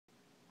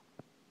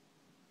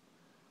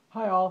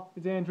Hi all,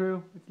 it's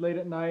Andrew. It's late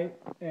at night,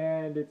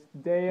 and it's the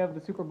day of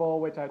the Super Bowl,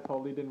 which I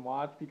totally didn't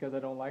watch because I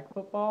don't like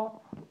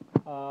football.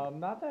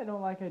 Not that I don't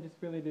like, I just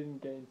really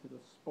didn't get into the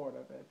sport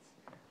of it.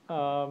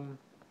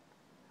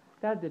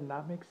 That did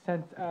not make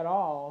sense at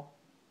all.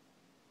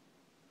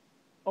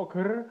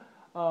 Okay,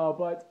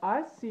 but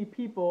I see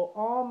people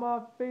on my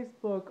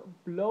Facebook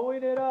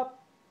blowing it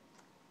up.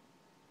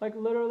 Like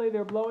literally,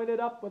 they're blowing it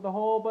up with a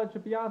whole bunch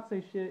of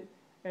Beyonce shit,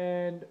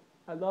 and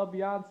I love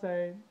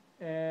Beyonce,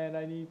 and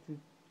I need to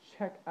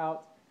check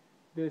out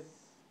this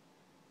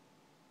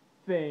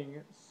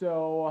thing.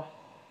 So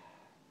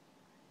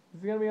this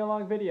is gonna be a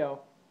long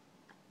video.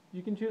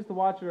 You can choose to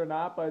watch it or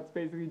not, but it's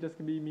basically just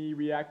gonna be me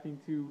reacting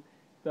to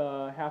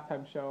the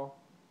halftime show.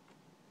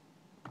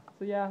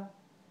 So yeah,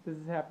 this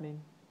is happening.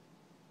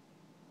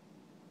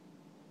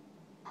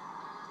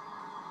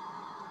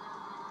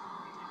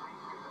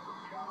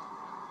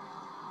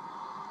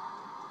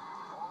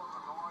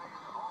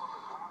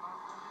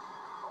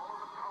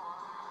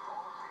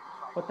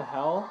 What the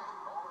hell?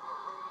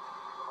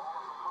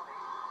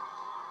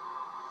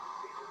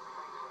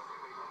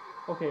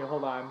 Okay,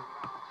 hold on.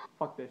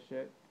 Fuck this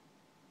shit.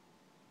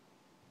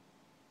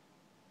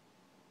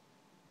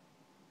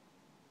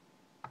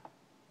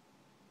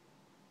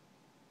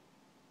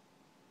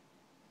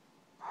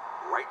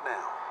 Right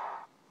now,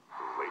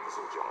 ladies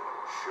and gentlemen,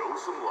 show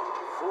some love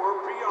for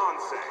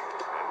Beyoncé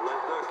and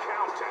let the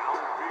countdown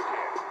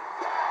begin.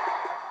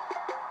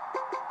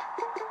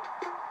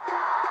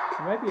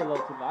 It might be a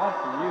little too loud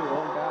for you.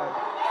 Oh god.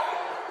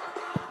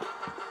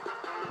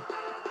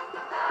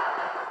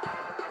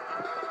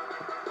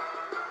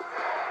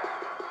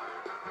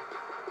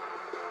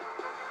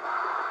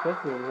 This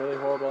is a really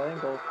horrible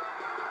angle.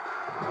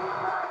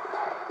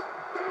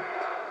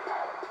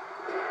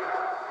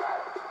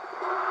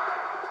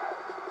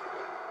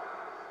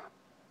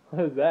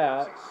 What is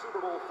that?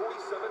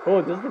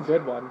 Oh, this is a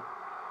good one.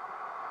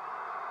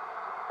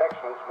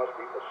 Excellence must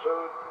be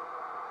pursued,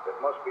 it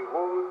must be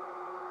wooed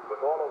with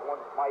all of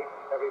one's might,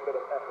 every bit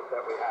of effort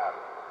that we have.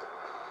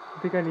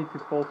 I think I need to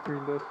full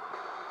screen this.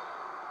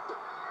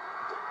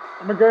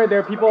 Oh my god, there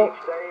are people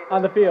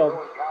on the field.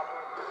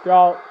 They're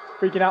all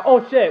freaking out.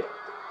 Oh shit!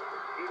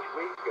 Each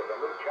week is a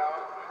new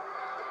challenge.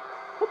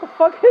 What the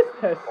fuck is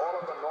this? All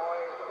of the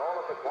noise and all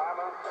of the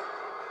glamour,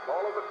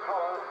 all of the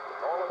color,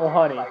 all of Oh the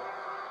honey. excitement,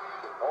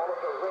 all of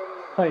the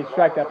rings. Honey,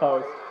 strike that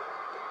pose.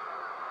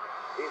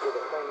 These are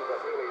the things that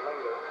really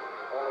linger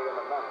only in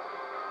the memory.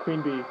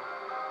 Queen bee.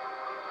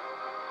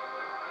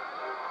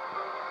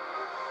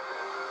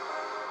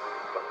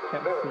 But the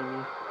Can't spirit, see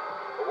me.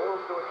 the will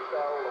to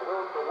excel, the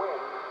will to win,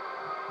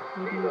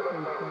 these are the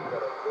things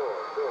that are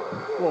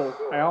Whoa,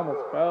 I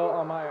almost fell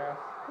on my ass.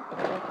 What the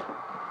fuck?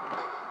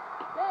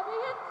 Baby,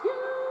 it's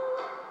you.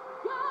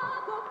 You're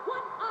the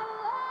one I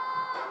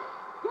love.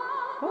 You're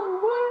the Oh, one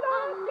what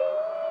I I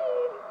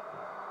need.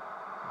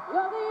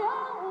 You're the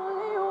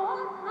only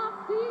one I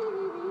see.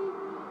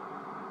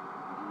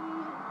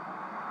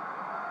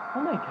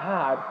 Oh my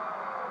god.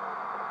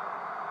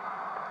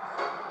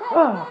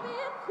 Baby,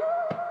 it's you.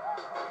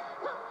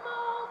 Come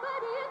on,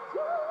 baby, it's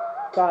you.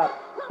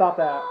 Stop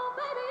that. Come on,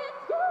 baby,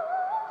 it's you.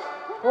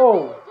 When I Oh.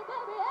 need you,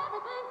 baby,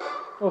 everything.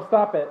 Oh,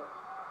 stop it.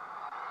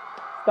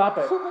 Stop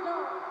it.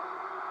 Superdome.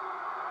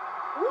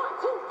 1,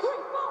 2, 3,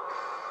 4.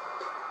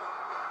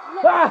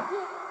 Let's Ah! get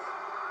it.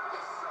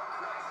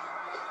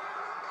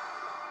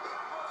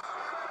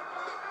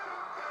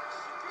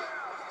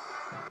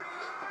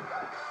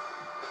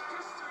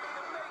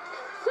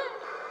 Sing.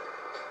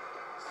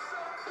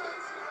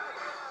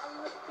 I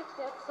look at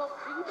that so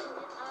deep in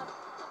your eyes.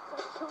 I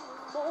touch you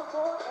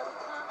more every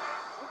time.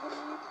 You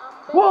believe I'm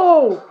better.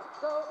 Whoa!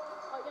 Go.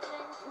 Call your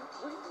name 2,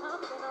 3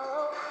 times in a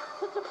row.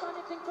 Such a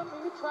funny thing for me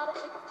to try to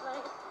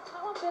explain.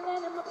 How I'm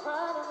feeling in my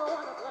pride and no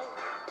one to blame.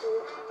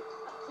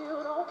 I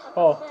still don't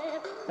Oh,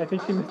 understand. I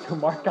think she missed a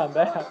mark on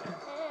that.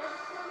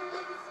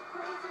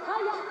 How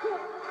y'all feel?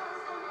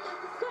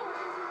 Sing.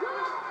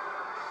 Yeah.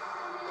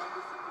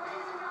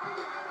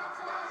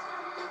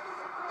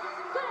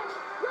 Sing.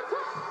 Your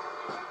turn.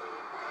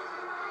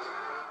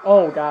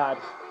 Oh god.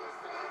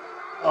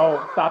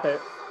 Oh, stop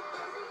it.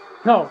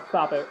 No,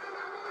 stop it.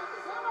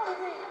 One over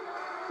there.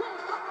 Sing.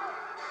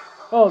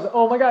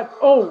 Oh my god.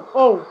 Oh,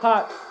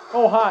 hot.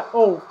 Oh, hot.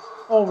 Oh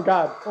my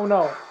god. Oh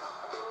no.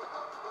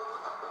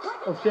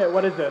 Oh shit,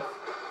 what is this?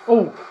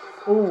 Oh.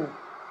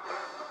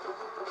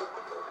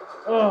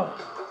 Ugh.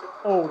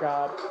 Oh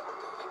god.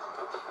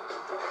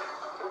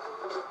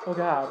 Oh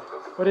god.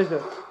 What is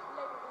this?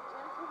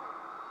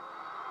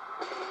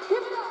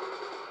 Give it up.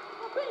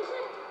 My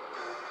baby.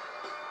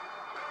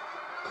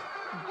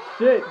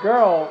 Shit,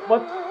 girl.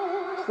 What?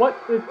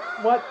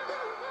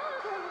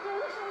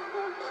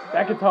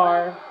 That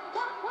guitar.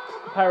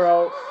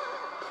 Pyro.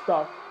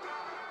 Stuff.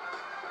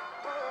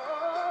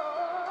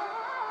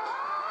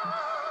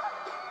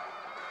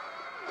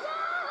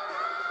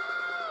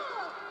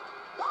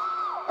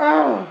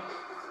 Ah!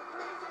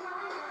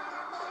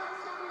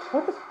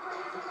 What the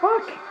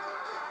fuck?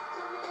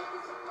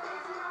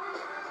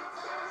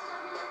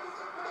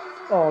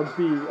 Oh, B.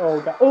 Oh,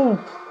 God. Oh!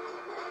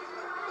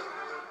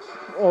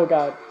 Oh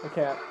god, I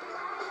can't.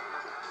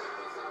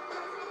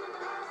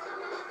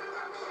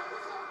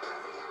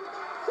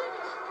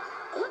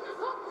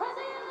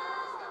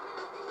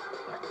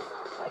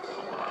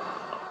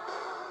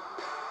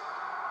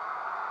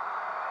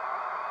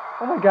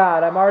 Oh my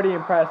god, I'm already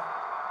impressed.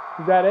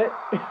 Is that it?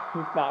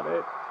 It's not it.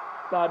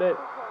 It's not it.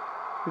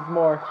 There's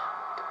more.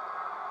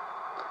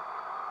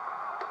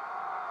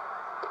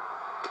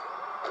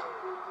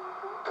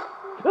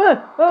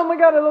 Ah! Oh my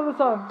god, I love the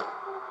song.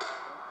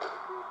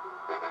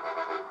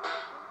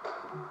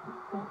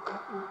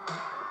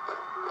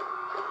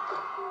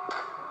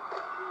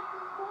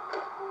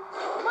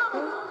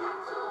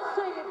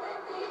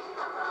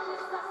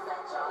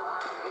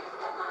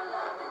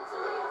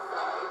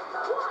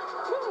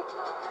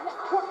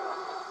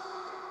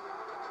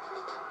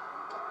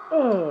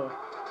 Oh,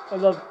 I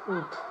love.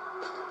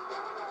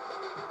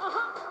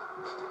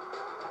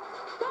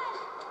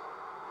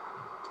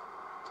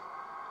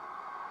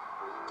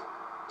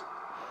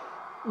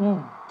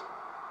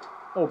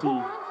 Oh, B.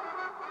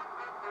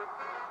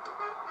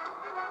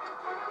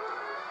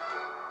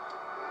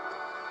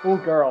 Oh,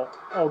 girl.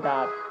 Oh,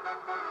 God.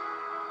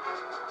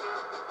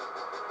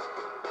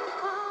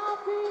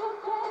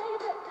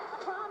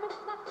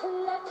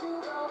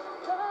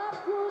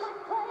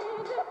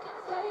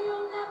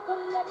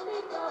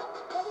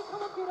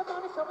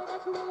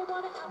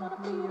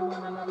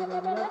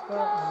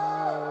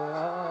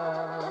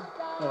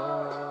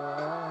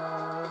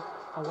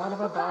 I want to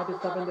provide the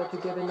something that you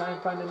give and I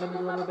find and let me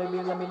love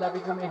baby, let me love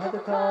you from your head to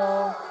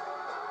toe.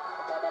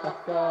 Let's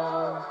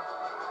go.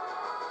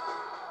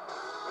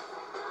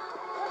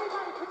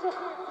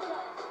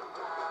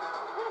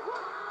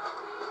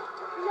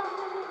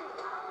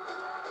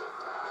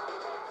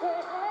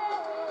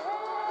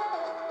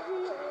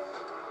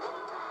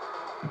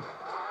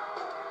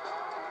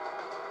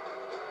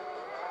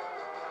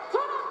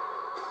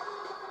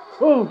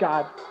 Oh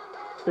God,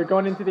 they're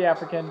going into the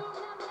African.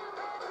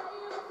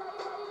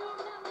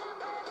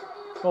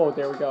 Oh,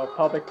 there we go.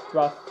 Pelvic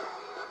thrust.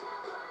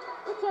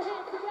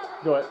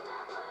 Do it.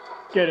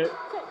 Get it.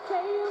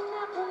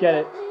 Get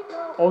it.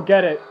 Oh,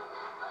 get it.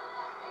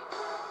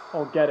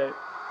 Oh, get it.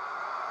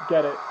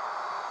 Get it.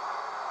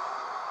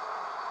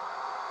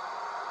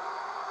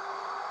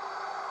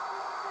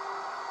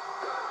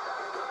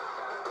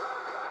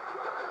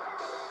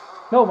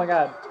 Oh my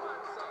God.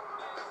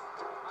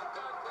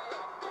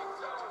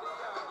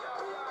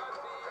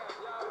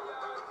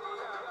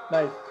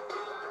 Nice.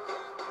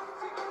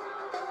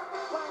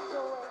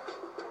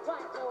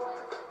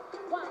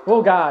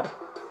 Oh God.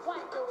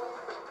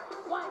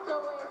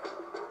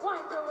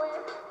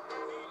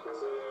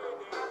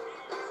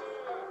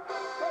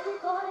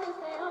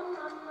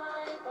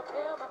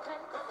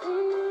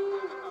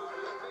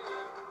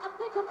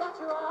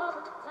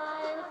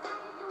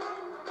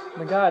 Oh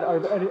my God,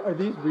 are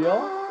these real?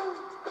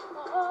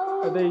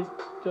 Are they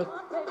just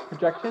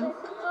projections?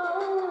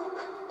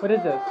 What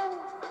is this?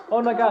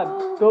 Oh my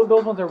God,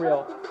 those ones are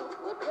real.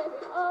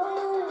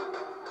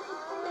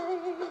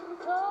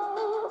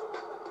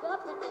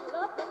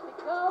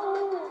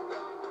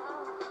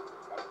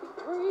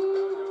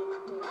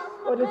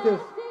 What is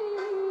this?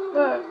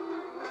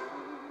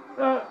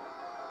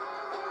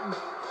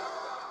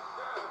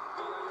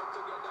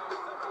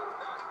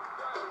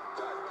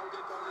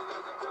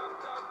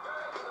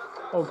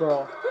 Oh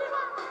girl.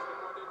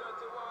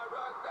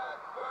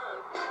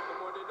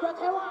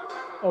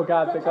 Oh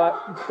God, the glass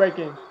it's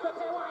breaking.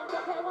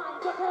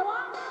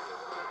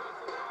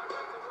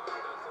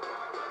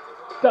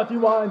 Dirty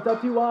wine,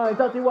 dirty wine,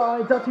 dirty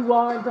wine, dirty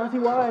wine, dirty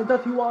wine,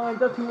 dirty wine,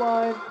 dirty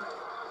wine.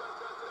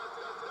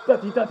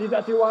 Dirty, dirty,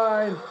 dirty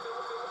wine.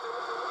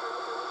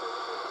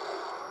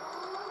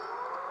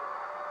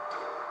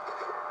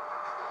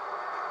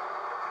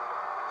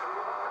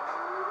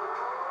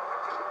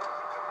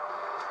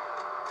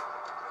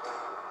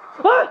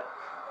 Ah!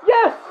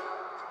 Yes!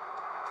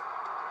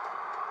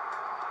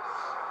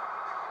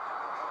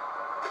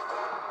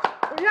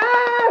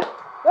 Yeah!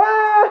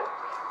 Ah!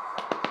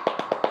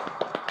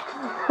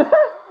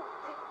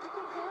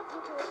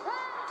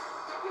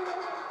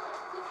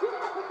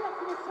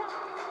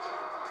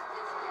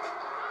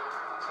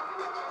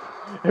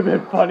 It'd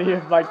been funny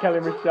if like Kelly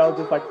Michelle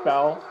just like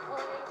fell.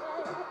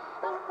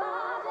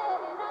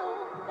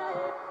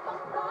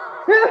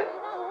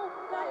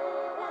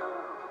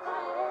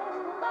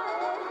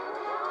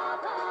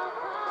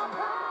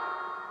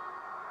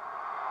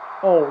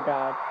 Oh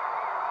God.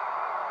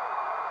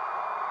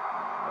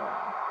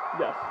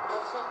 Yes.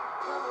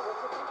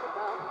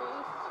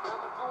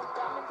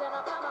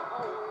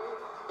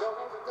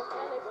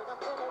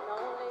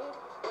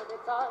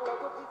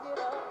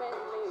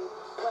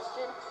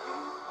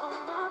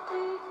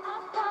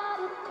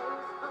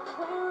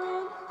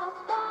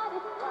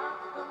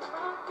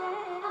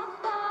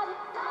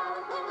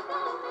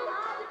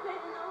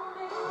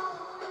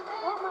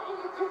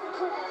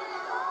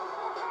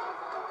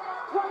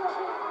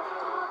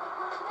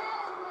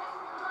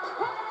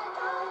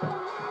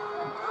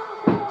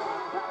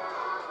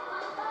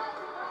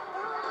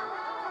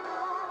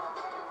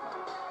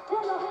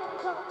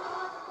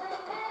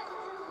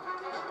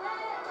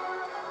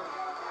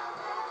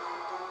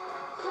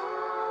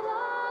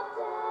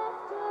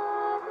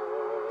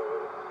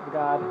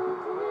 God.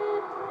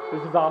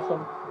 This is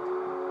awesome.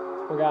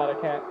 Oh God,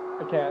 I can't.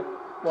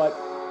 What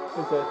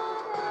is this?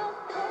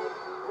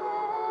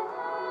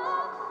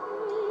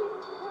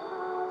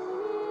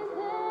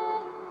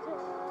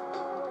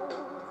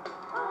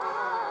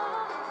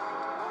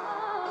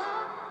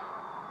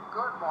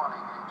 Good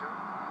morning, Angel.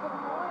 Good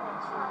morning,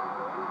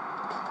 Charlie.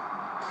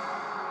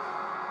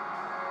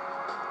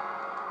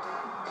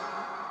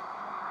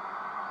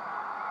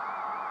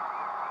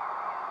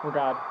 Oh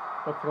God,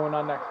 what's going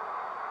on next?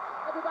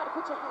 Everybody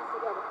put your hands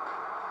together.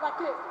 Like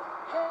this.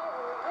 Hey,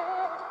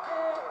 hey,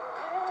 hey,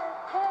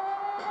 hey,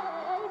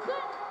 hey,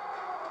 sit.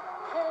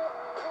 Hey,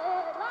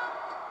 hey, lock.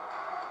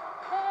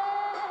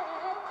 Hey,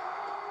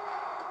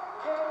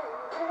 hey,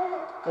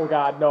 hey. Oh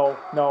God, no.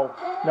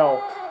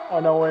 Oh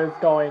no, where it's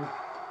going?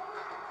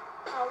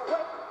 Now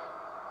wait.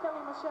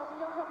 Kelly Michelle, can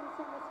y'all help me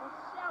sing this one?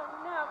 Shout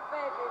now,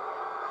 baby.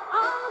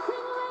 I'm a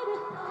single lady.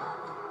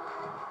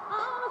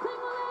 I'm a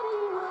single lady.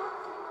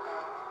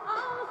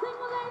 I'm a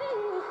single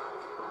lady.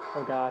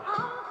 Oh God.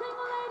 I'm a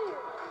single lady.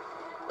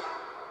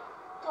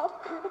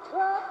 Up in the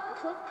club,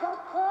 just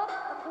fucked up.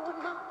 I'm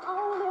doing my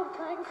own little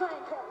thing,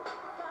 Kelly.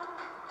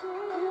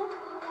 Still,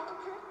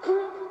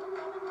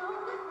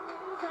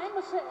 Saint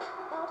Michelle,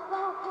 up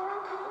on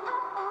him,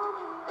 up on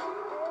me.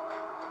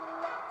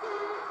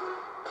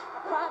 I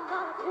cried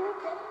my tears,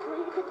 get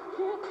free, get the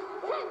kiss.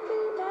 Can't be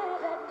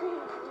mad at me.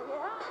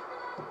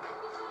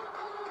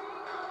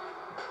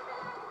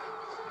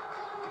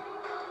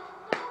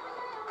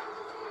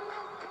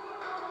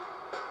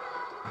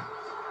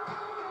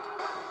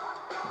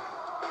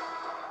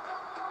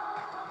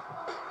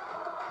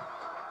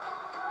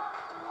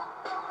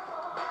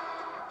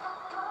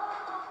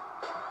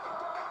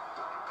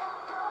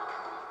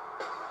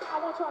 I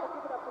want y'all to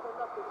give it up for the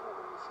lovely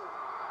Kelly Michelle.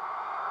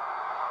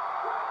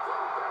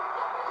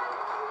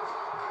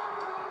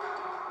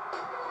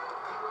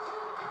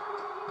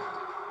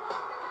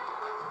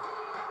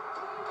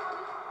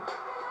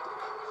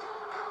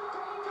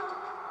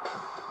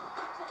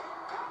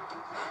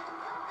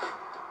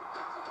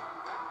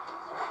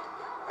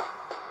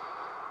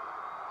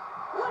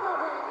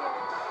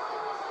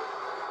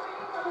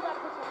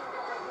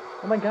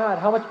 Oh my God,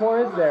 how much more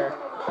is there?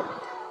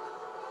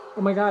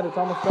 Oh my God, it's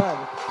almost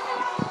done.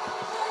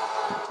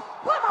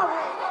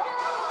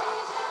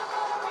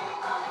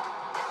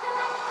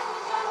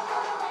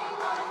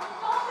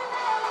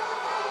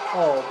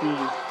 Oh,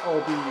 bees. Oh,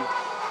 bees.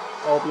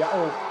 Oh, bees.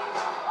 Oh.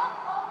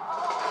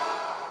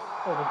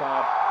 Oh my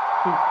God.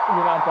 Please,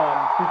 you're not done.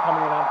 Please tell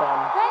me you're not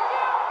done. Thank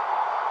you.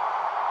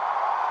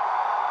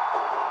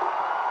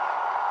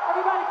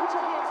 Everybody put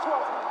your hands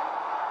towards me.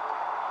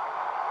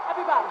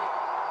 Everybody.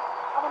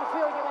 I want to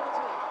feel your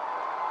energy.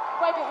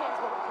 Wave your hands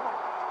with me. Come on.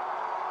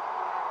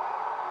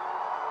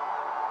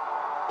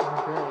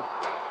 Oh, great.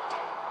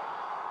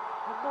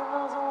 When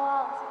those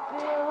walls are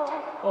built,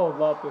 Oh,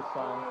 love this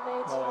song. they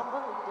Love tumble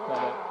it. down.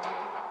 Love it.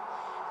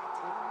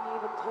 Didn't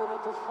even put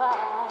up a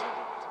fight.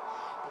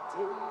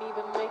 They didn't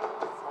even make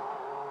a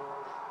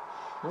sound.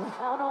 I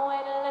found a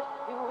way to let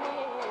you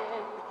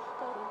in,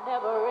 but I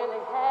never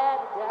really had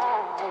a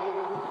doubt.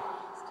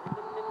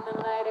 Standing in the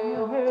light of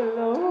your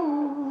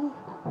Hello.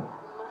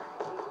 my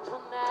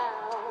angel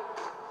now.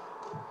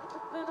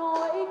 I've been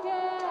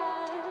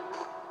awakened.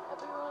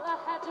 Every rule I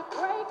had to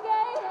break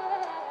it.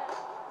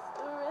 It's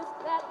the risk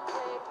that I'm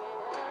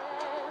taking.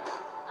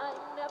 I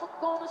ain't never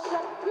gonna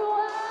shut you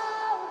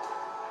out.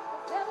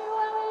 'Cause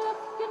everywhere we're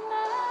looking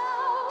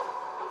now,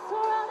 I'm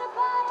surrounded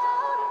by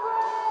your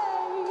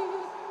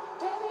embrace.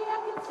 Baby, I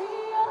can see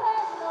your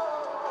halo.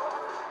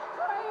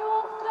 Pray you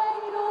won't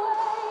fade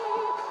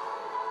away.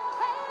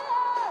 Hey,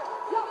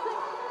 y'all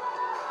sing.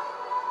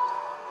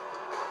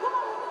 Come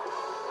on.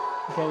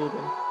 You can't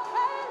even.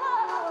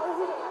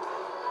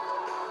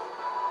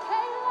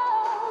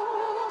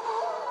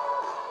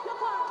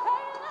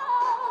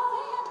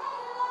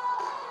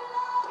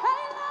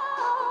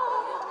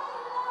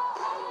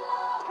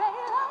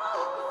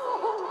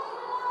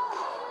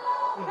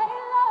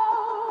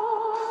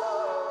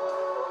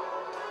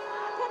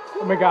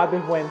 Oh my God,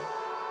 this wins.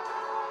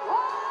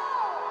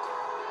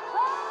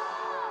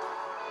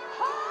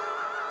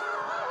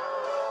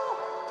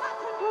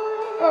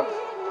 Oh,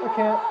 I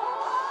can't.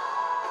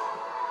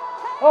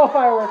 Oh,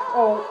 fireworks.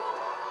 Oh.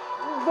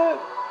 But,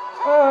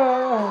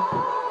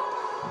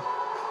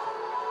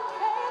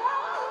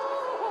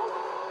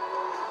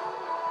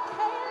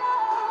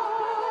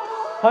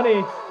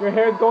 honey, your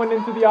hair's going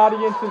into the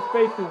audience's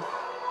faces.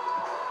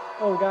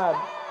 Oh God.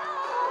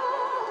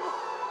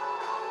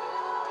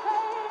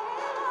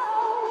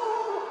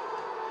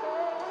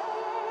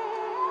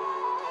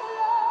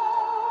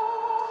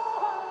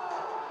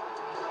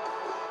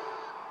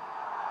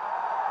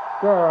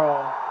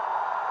 Girl.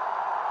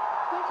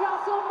 Thank y'all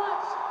so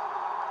much.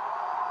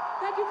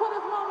 Thank you for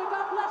this moment.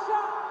 God bless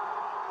y'all.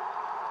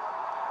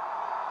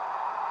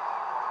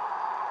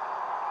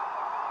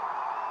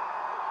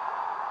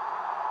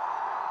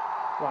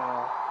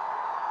 Wow.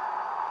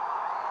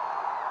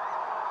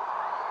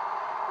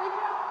 Thank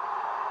you.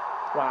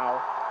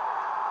 Wow.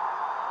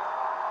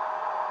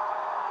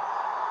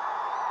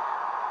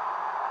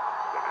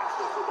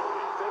 National Football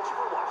League. Thank you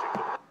for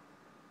watching.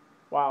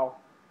 Wow.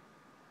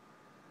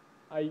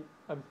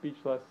 I'm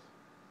speechless.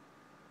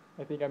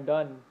 I think I'm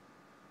done.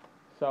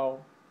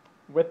 So,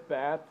 with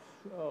that,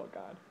 oh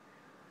God.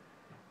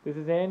 This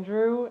is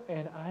Andrew,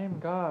 and I'm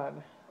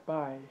gone.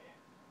 Bye.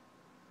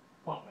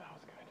 Whoa.